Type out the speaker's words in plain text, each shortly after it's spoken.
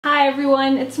Hi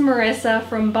everyone, it's Marisa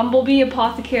from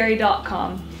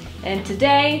BumblebeeApothecary.com, and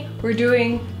today we're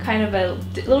doing kind of a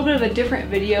little bit of a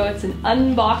different video. It's an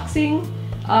unboxing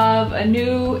of a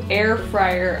new air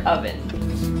fryer oven.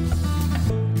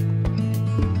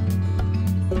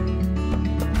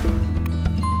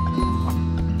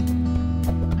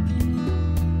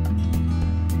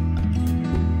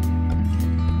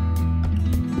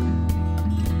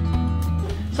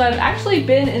 So I've actually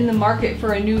been in the market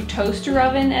for a new toaster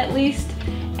oven at least,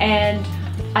 and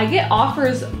I get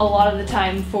offers a lot of the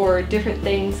time for different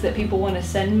things that people want to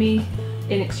send me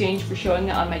in exchange for showing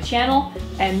it on my channel,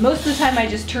 and most of the time I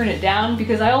just turn it down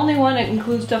because I only want to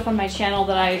include stuff on my channel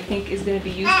that I think is going to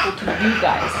be useful to you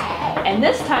guys. And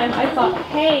this time I thought,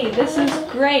 hey, this is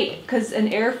great, because an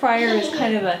air fryer is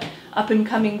kind of a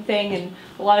up-and-coming thing, and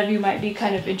a lot of you might be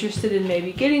kind of interested in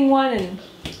maybe getting one and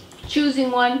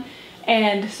choosing one.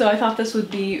 And so I thought this would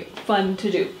be fun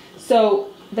to do. So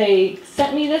they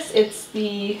sent me this. It's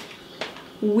the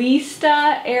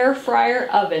WEESTA air fryer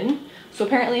oven. So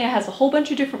apparently it has a whole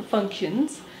bunch of different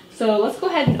functions. So let's go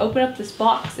ahead and open up this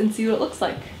box and see what it looks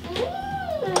like.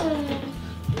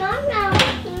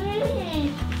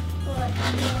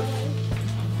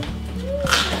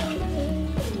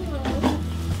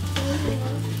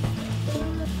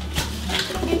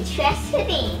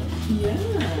 Interesting. Yeah.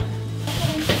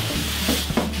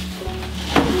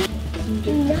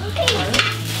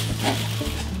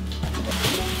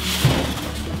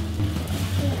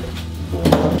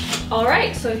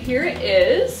 Alright, so here it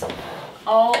is,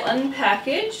 all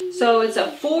unpackaged. So it's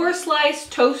a 4-slice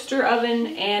toaster oven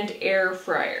and air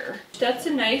fryer. That's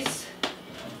a nice,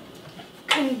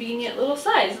 convenient little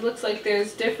size. It looks like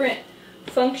there's different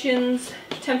functions,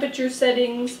 temperature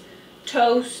settings,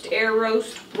 toast, air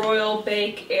roast, broil,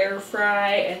 bake, air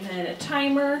fry, and then a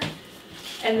timer.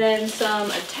 And then some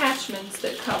attachments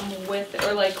that come with it,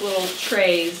 or like little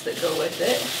trays that go with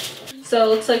it. So it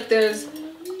looks like there's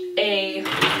a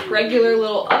regular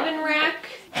little oven rack,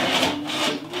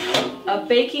 a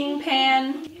baking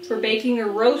pan for baking or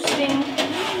roasting,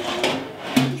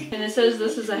 and it says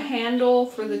this is a handle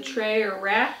for the tray or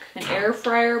rack, an air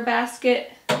fryer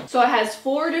basket. So it has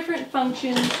 4 different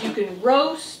functions. You can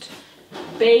roast,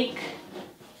 bake,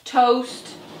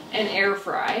 toast, and air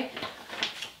fry.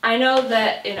 I know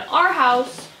that in our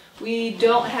house we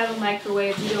don't have a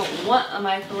microwave. We don't want a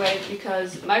microwave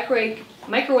because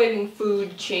microwaving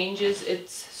food changes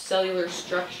its cellular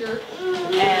structure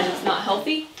and it's not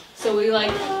healthy. So we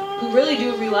really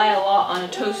do rely a lot on a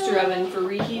toaster oven for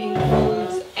reheating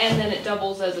foods, and then it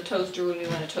doubles as a toaster when we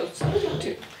want to toast something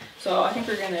too. So I think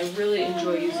we're going to really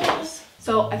enjoy using this.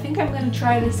 So I think I'm going to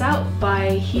try this out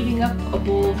by heating up a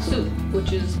bowl of soup,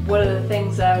 which is one of the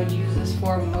things I would use this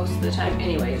for most of the time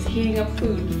anyways, heating up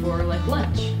food for like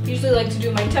lunch. I usually like to do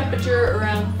my temperature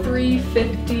around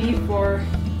 350 for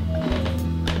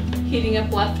heating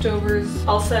up leftovers.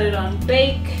 I'll set it on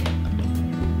bake,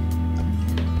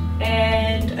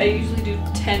 and I usually do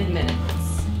 10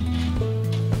 minutes.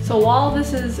 So while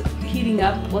this is heating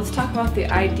up, let's talk about the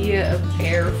idea of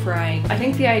air frying. I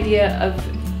think the idea of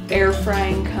air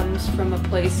frying comes from a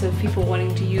place of people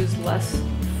wanting to use less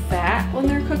fat when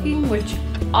they're cooking, which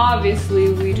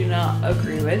obviously we do not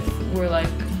agree with. We're like,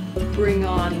 bring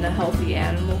on the healthy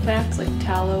animal fats like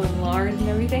tallow and lard and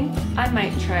everything. I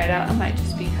might try it out. It might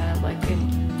just be kind of like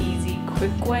an easy,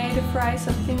 quick way to fry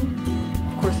something.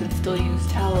 Of course, I'd still use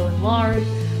tallow and lard,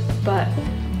 but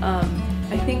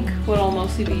I think what I'll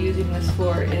mostly be using this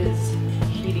for is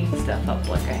heating stuff up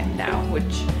like I am now,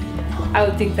 which I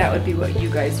would think that would be what you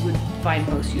guys would find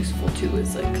most useful too,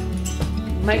 is like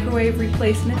microwave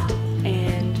replacement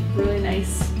and really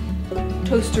nice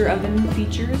toaster oven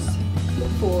features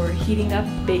for heating up,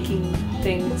 baking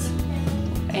things,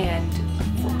 and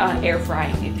air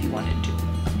frying if you wanted to.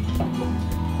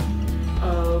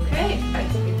 Okay, I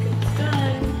think it's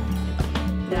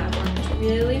done. That worked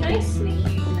really nicely,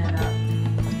 heating that up.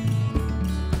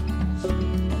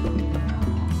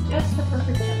 Just the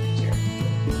perfect temperature.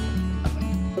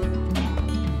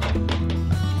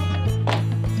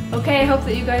 Okay, I hope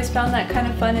that you guys found that kind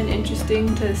of fun and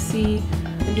interesting to see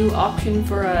a new option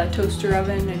for a toaster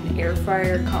oven and air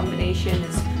fryer combination,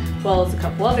 as well as a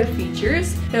couple other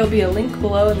features. There will be a link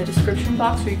below in the description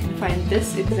box where you can find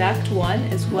this exact one,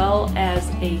 as well as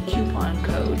a coupon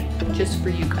code just for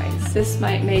you guys. This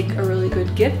might make a really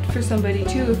good gift for somebody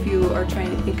too if you are trying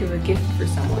to think of a gift for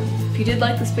someone. If you did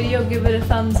like this video, give it a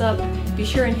thumbs up. Be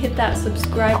sure and hit that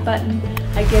subscribe button.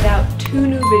 I get out 2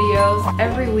 new videos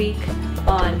every week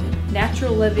on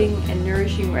natural living and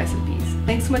nourishing recipes.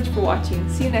 Thanks so much for watching.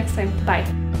 See you next time.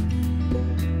 Bye.